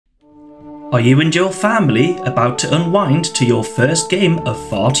Are you and your family about to unwind to your first game of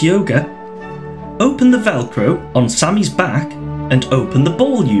fart yoga? Open the Velcro on Sammy's back and open the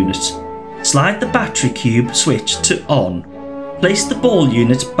ball unit. Slide the battery cube switch to on. Place the ball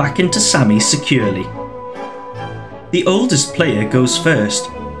unit back into Sammy securely. The oldest player goes first.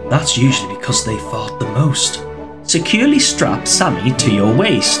 That's usually because they fart the most. Securely strap Sammy to your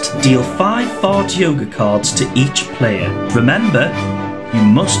waist. Deal 5 fart yoga cards to each player. Remember, you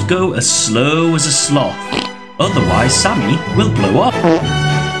must go as slow as a sloth, otherwise Sammy will blow up.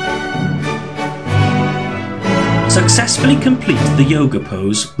 Successfully complete the yoga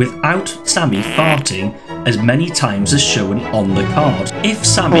pose without Sammy farting as many times as shown on the card. If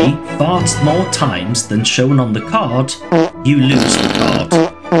Sammy farts more times than shown on the card, you lose the card.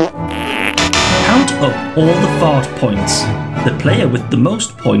 Count up all the fart points. The player with the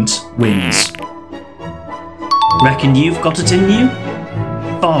most points wins. Reckon you've got it in you?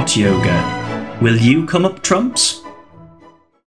 Fart yoga. Will you come up trumps?